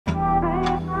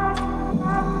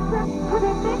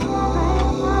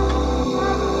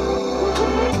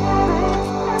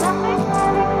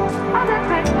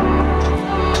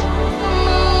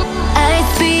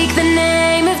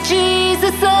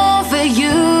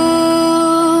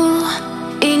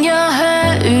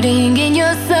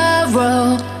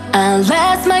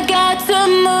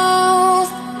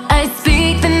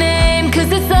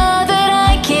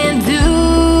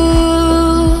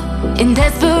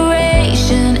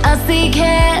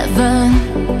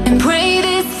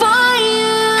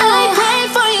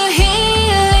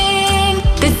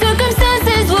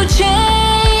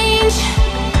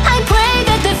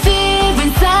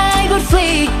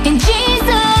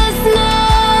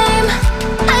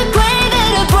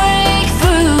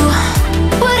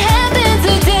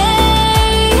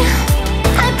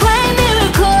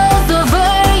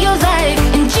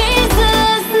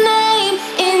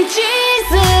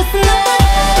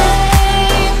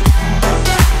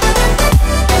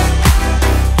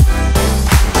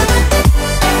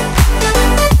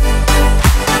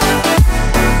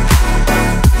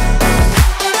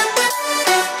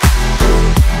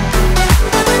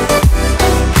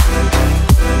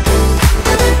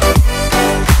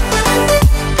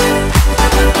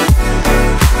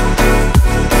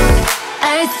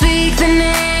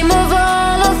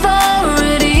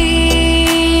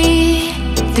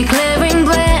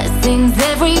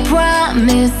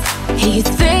promise He's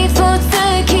faithful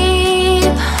to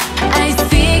keep. I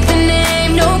speak the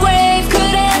name no grave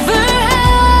could ever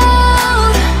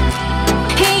hold.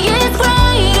 He is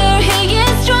greater, He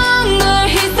is stronger,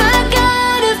 He's the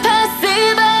God of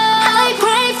possible. I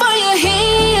pray for your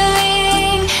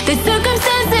healing, that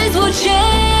circumstances will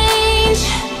change.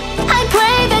 I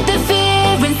pray that the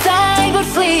fear inside would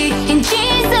flee in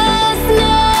Jesus'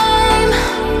 name.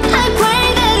 I pray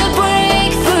that a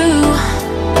breakthrough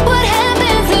would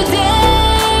happen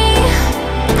today.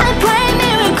 I pray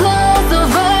miracles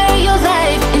over your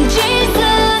life in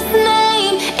Jesus'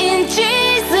 name, in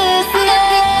Jesus'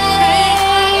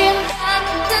 name.